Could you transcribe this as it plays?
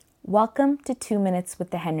Welcome to 2 Minutes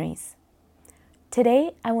with the Henrys.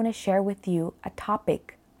 Today, I want to share with you a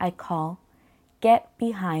topic I call Get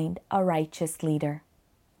Behind a Righteous Leader.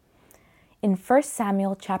 In 1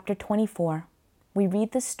 Samuel chapter 24, we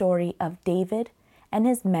read the story of David and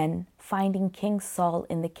his men finding King Saul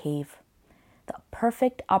in the cave, the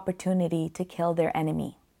perfect opportunity to kill their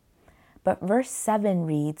enemy. But verse 7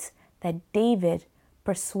 reads that David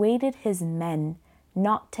persuaded his men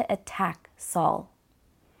not to attack Saul.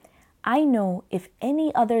 I know if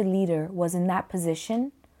any other leader was in that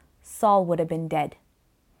position, Saul would have been dead.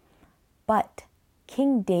 But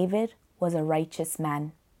King David was a righteous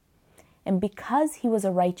man. And because he was a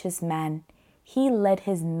righteous man, he led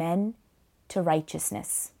his men to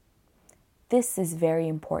righteousness. This is very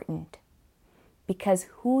important because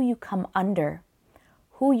who you come under,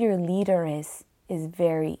 who your leader is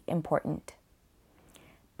very important.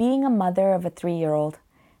 Being a mother of a 3-year-old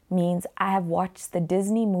means I have watched the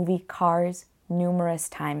Disney movie Cars numerous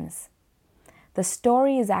times. The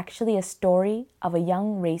story is actually a story of a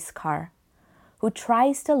young race car who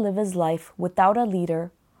tries to live his life without a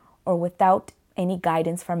leader or without any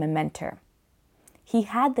guidance from a mentor. He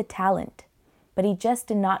had the talent, but he just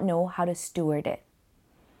did not know how to steward it.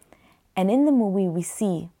 And in the movie, we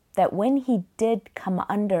see that when he did come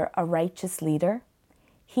under a righteous leader,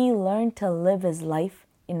 he learned to live his life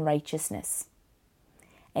in righteousness.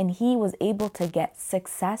 And he was able to get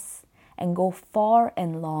success and go far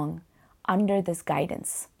and long under this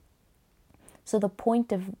guidance. So the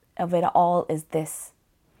point of it all is this: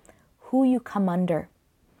 who you come under,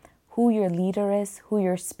 who your leader is, who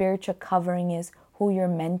your spiritual covering is, who your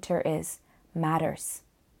mentor is, matters.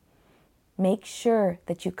 Make sure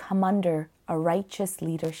that you come under a righteous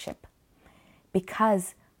leadership,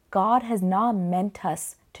 because God has not meant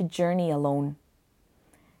us to journey alone.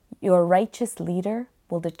 Your righteous leader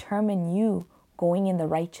will determine you going in the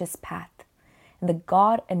righteous path and the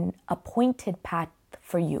God and appointed path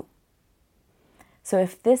for you. So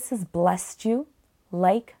if this has blessed you,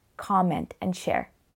 like, comment, and share.